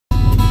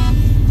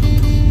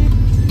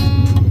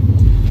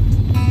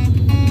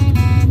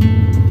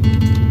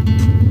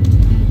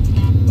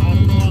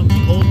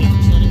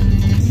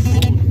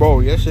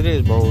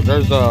this, bro.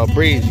 There's a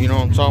breeze, you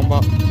know what I'm talking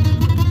about?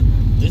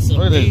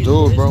 Look at this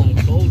dude, bro.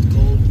 Cold.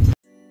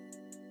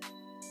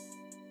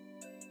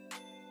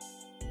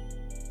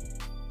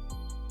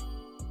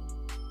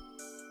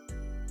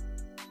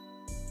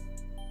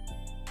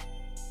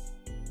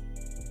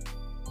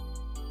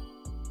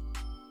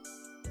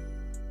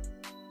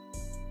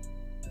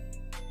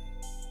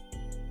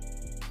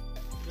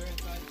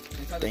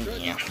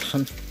 Damn,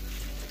 son.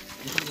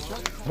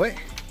 What?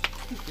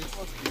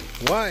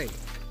 Why?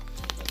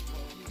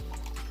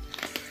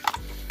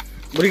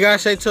 What do you gotta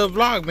say to the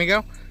vlog,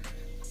 Miguel?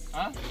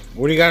 Huh?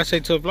 What do you gotta say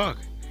to the vlog?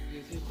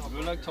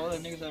 We're like taller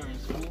niggas that are in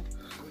school.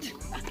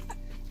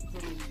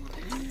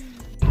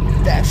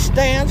 That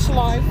stance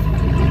life.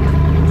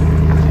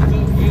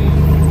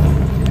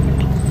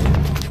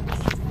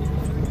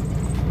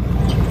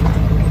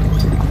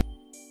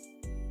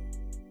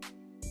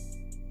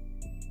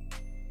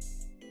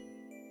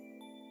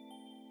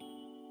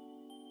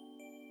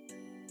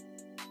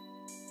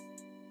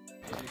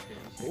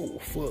 Oh,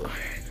 fuck. You know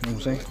what I'm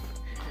saying?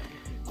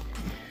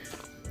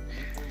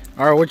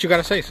 Alright, what you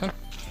gotta say, son?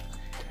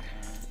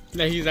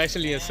 No, he's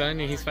actually a son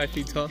and he's 5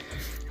 feet tall.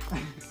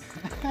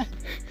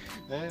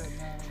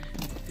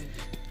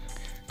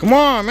 Come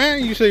on,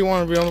 man. You say you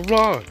want to be on the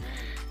vlog.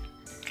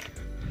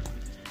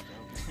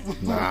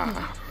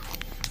 Nah.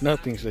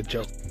 Nothing's a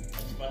joke.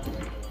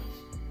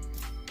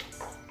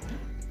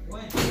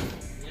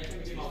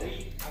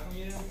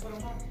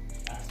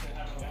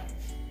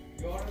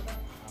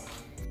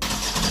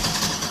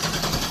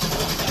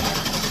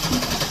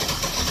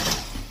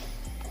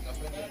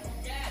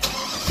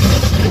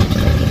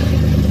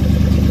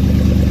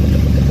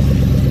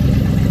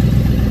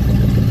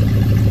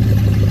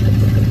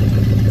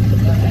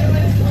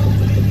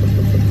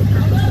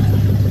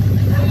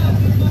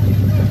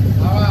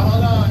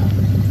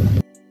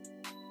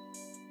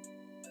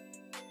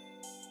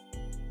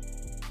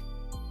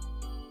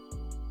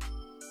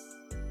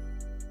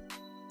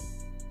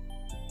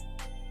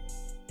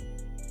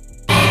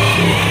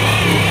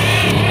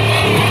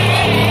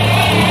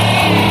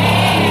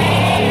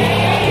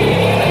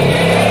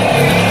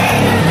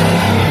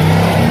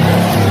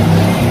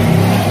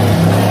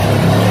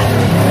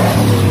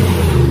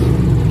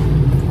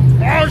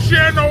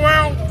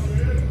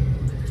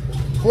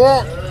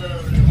 Fuck.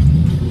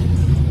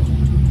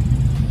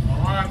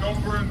 Alright,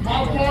 don't bring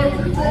my boy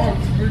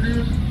drugs,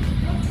 nigga.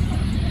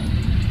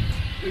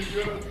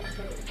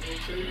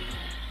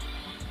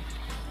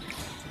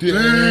 Damn.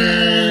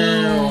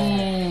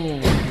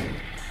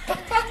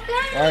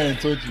 I ain't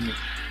touching it.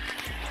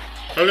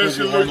 How that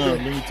shit look?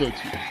 Let me touch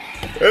it.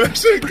 That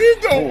shit good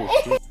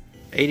though.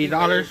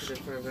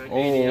 $80.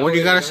 Oh, what do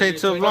you gotta say to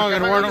the vlog,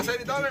 Eduardo?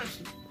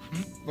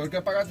 ¿Por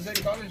qué pagaste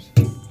 $60?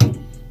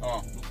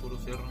 Oh, puro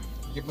cierro.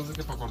 ¿Qué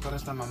pensaste para cortar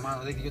esta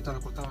mamada? De que yo te la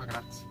cortaba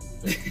gratis.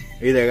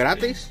 ¿Y de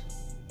gratis?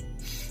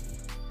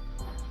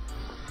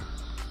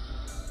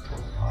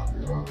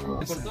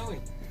 ¿Te cortó, güey?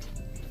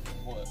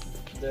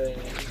 De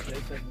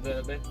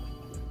B.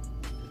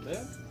 ¿Ve?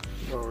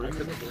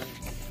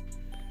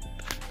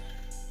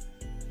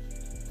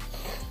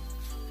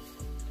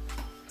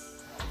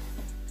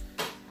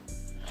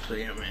 So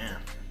yeah, man.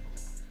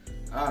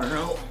 I don't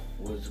know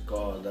what's it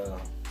called.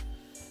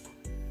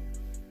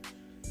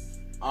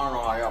 I don't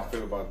know how y'all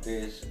feel about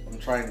this. I'm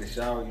trying this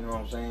out, you know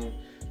what I'm saying?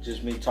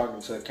 Just me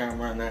talking to the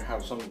camera and then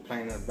have something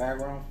playing in the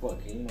background.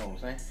 Fuck it, you know what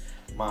I'm saying?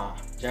 My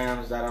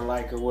jams that I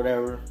like or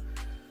whatever.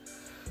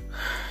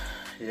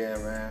 Yeah,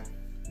 man.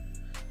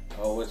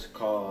 Oh, what's it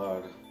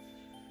called?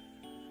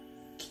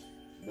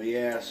 But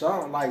yeah,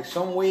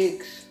 some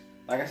weeks,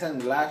 like I said in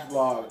the last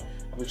vlog,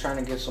 I was trying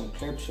to get some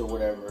clips or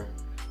whatever.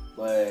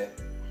 But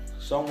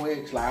some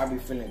weeks, like, I be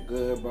feeling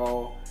good,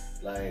 bro.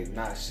 Like,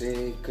 not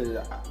sick. Cause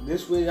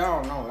this week, I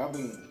don't know, I've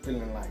been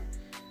feeling like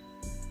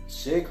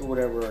sick or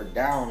whatever, or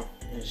down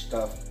and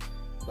stuff.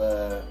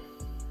 But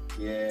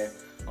yeah,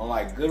 on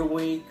like good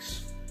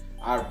weeks,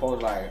 I'd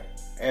post like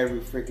every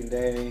freaking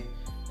day.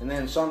 And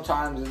then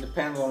sometimes it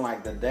depends on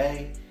like the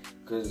day.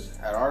 Cause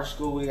at our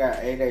school, we got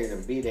A days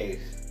and B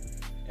days.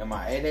 And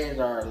my A days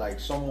are like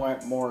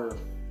somewhat more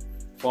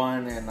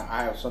fun and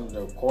I have something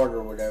to record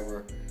or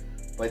whatever.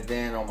 But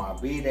then on my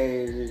B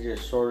days, it's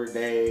just shorter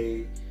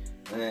days.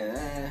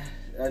 And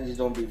I just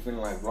don't be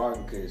feeling like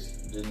vlogging because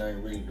there's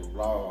nothing really to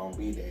vlog on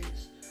B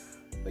days.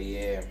 But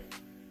yeah,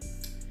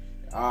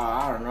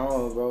 I don't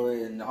know, bro.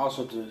 And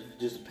also,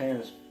 just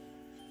depends.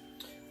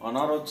 On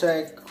auto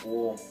tech,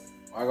 well,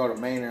 I go to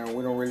Maine and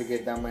we don't really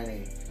get that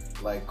many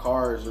like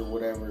cars or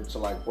whatever to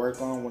like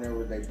work on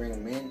whenever they bring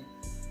them in.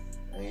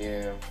 And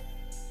yeah.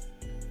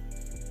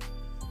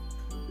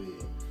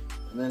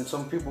 And then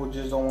some people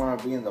just don't want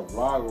to be in the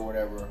vlog or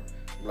whatever.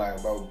 Like,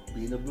 bro,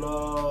 be in the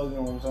vlog, you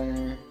know what I'm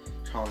saying?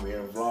 Trying to be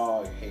in the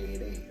vlog,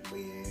 hey, but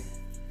yeah,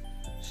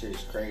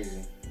 shit's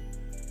crazy.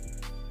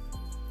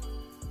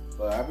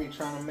 But I be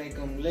trying to make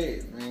them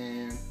lit,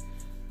 man.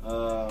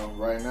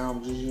 Right now,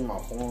 I'm just using my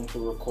phone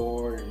to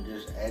record and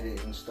just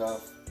edit and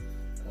stuff.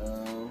 I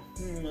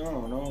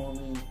don't know, I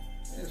mean,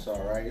 it's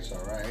alright,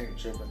 I ain't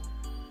tripping.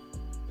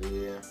 But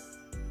yeah.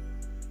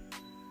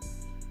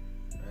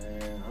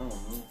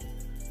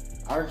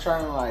 I've been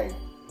trying to like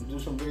do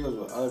some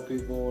videos with other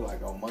people,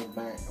 like on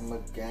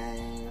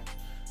mukbang.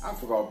 I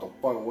forgot what the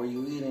fuck, where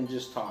you eat and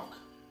just talk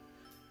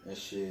and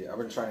shit. I've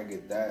been trying to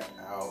get that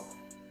out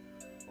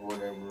or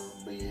whatever,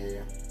 but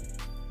yeah.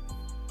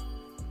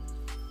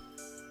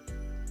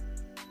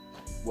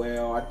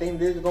 Well, I think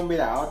this is gonna be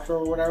the outro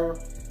or whatever.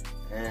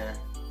 And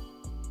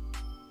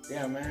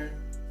yeah, man,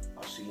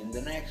 I'll see you in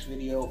the next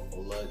video.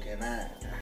 Looking at.